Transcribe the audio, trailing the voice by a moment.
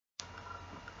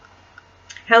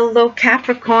Hello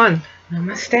Capricorn,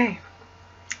 Namaste.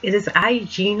 It is I,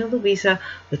 Gina Louisa,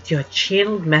 with your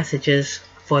channeled messages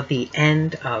for the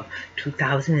end of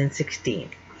 2016.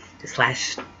 This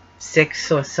last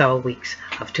 6 or so weeks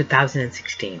of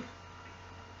 2016.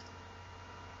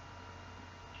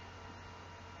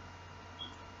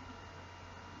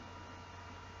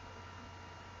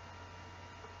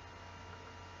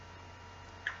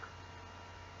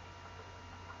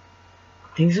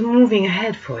 Things are moving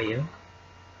ahead for you.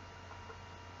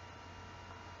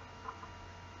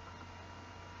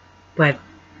 But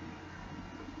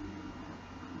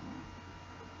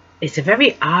it's a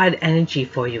very odd energy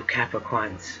for you,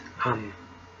 Capricorns.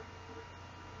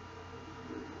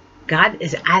 God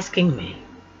is asking me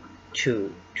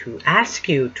to ask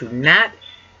you to not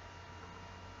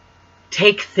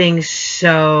take things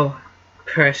so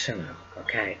personal,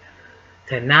 okay?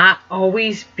 To not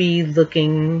always be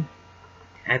looking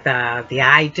at the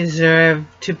I deserve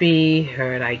to be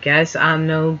heard, I guess I'm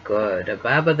no good,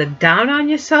 but the down on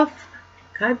yourself.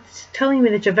 God's telling me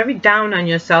that you're very down on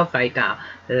yourself right now,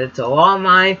 that it's all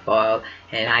my fault,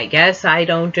 and I guess I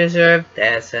don't deserve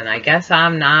this, and I guess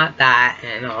I'm not that,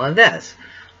 and all of this.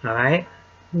 All right?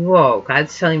 Whoa,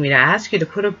 God's telling me to ask you to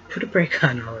put a break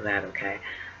on all of that, okay?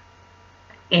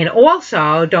 And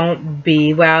also, don't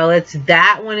be, well, it's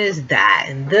that one is that,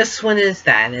 and this one is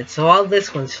that, and it's all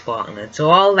this one's fault, and it's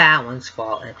all that one's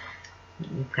fault. And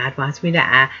God wants me to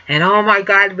ask, and oh my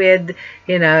God,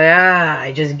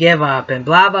 I just give up, and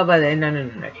blah, blah, blah. No.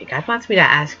 Okay, God wants me to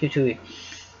ask you to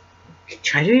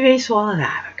try to erase all of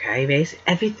that, okay? Erase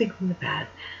everything from the past,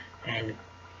 and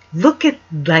look at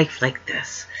life like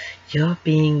this. You're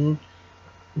being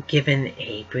given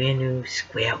a brand new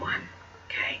square one,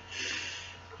 okay?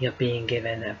 You're being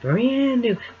given a brand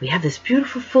new, we have this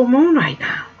beautiful full moon right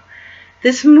now.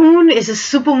 This moon is a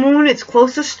super moon. It's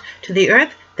closest to the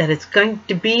earth that it's going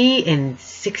to be in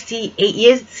 68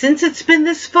 years since it's been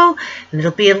this full, and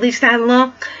it'll be at least that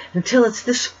long until it's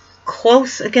this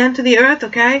close again to the earth,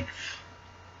 okay?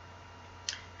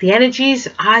 The energies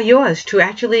are yours to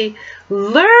actually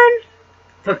learn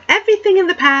from everything in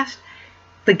the past,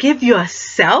 forgive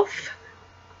yourself,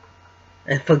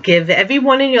 and forgive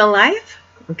everyone in your life,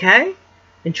 okay?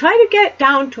 And try to get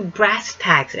down to brass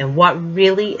tacks and what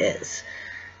really is.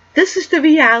 This is the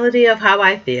reality of how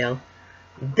I feel.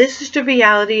 This is the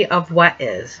reality of what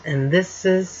is, and this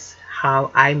is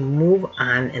how I move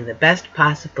on in the best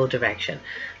possible direction.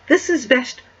 This is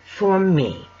best for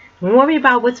me. Don't worry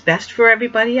about what's best for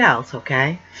everybody else,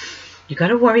 okay? You got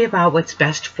to worry about what's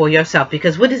best for yourself,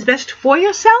 because what is best for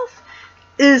yourself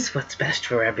is what's best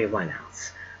for everyone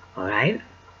else, all right?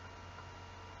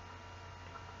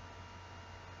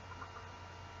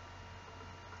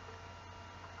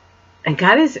 And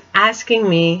God is asking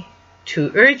me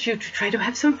to urge you to try to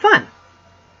have some fun.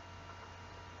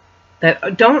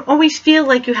 That don't always feel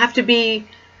like you have to be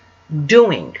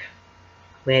doing,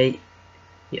 where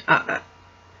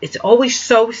it's always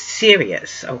so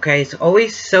serious, okay? It's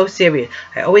always so serious.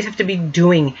 I always have to be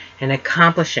doing and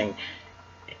accomplishing.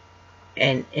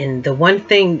 And the one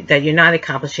thing that you're not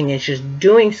accomplishing is just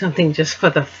doing something just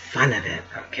for the fun of it,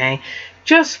 okay?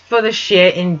 Just for the sheer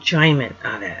enjoyment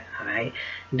of it, all right?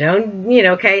 Don't,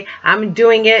 okay, I'm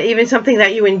doing it, even something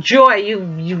that you enjoy,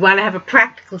 you want to have a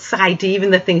practical side to even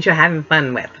the things you're having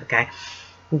fun with, okay?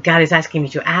 God is asking me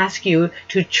to ask you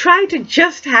to try to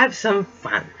just have some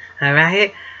fun, all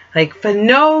right? Like, for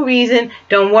no reason.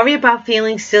 Don't worry about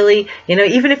feeling silly.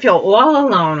 Even if you're all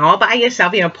alone, all by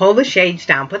yourself, pull the shades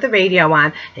down, put the radio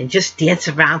on, and just dance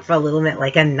around for a little bit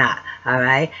like a nut, all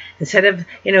right? Instead of,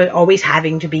 always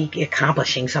having to be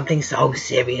accomplishing something so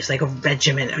serious, like a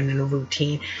regimen and a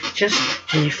routine. Just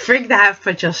frig that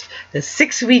for just the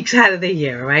 6 weeks out of the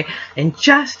year, all right? And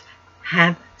just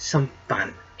have some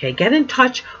fun, okay? Get in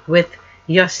touch with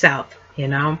yourself,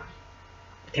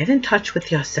 Get in touch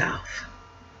with yourself.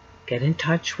 Get in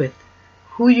touch with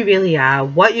who you really are,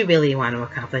 what you really want to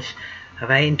accomplish, all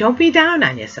right? And don't be down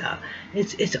on yourself.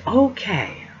 It's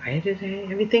okay, right?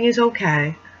 Everything is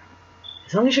okay.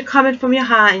 As long as you're coming from your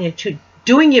heart and you're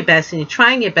doing your best and you're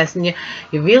trying your best and you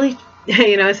really,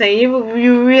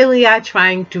 you really are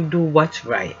trying to do what's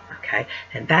right, okay?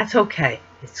 And that's okay.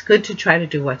 It's good to try to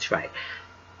do what's right.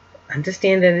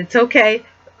 Understand that it's okay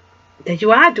that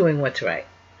you are doing what's right.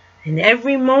 In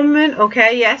every moment,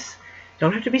 okay, yes,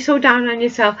 don't have to be so down on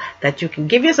yourself, that you can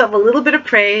give yourself a little bit of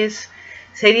praise.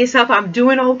 Say to yourself, I'm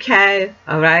doing okay,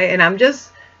 all right? And I'm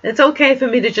just It's okay for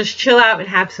me to just chill out and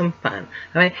have some fun.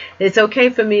 All right? It's okay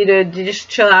for me to just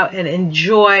chill out and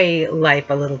enjoy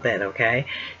life a little bit, okay?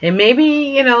 And maybe,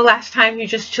 you know, last time you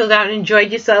just chilled out and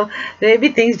enjoyed yourself, maybe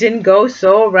things didn't go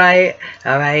so right,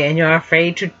 all right? And you're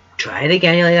afraid to try it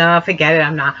again. You're like, oh, forget it.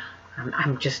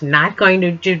 I'm just not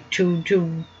going to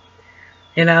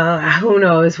you know, who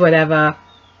knows, whatever.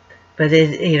 But,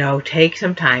 you know, take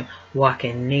some time. Walk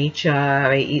in nature,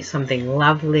 right? Eat something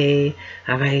lovely,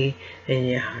 all right?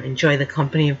 And enjoy the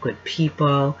company of good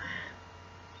people.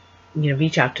 You know,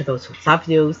 reach out to those who love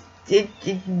you. You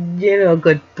know, a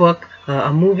good book,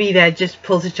 a movie that just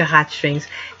pulls at your heartstrings.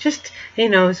 Just, you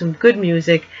know, some good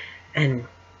music, and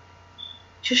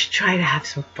just try to have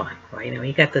some fun, right? You know,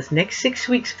 you got this next 6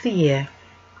 weeks of the year,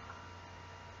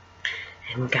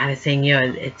 and Goddess saying, you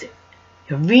know,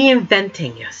 you're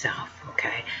reinventing yourself,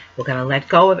 okay? We're going to let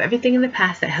go of everything in the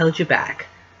past that held you back,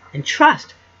 and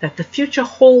trust that the future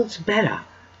holds better,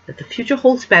 that the future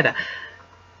holds better,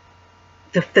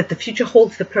 that the future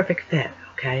holds the perfect fit,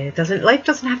 okay? Life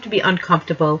doesn't have to be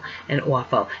uncomfortable and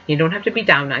awful. You don't have to be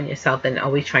down on yourself and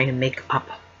always trying to make up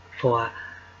for,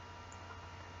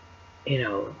 you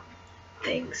know,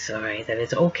 things, all right? That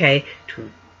it's okay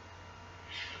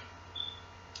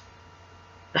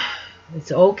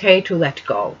to let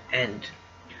go and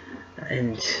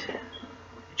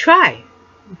try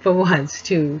for once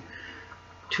to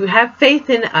have faith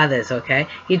in others, okay?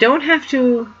 You don't have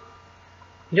to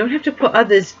put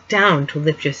others down to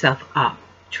lift yourself up.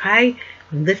 Try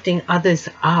lifting others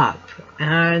up,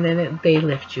 and then they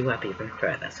lift you up even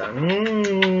further. So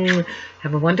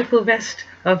have a wonderful rest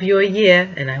of your year,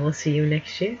 and I will see you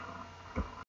next year.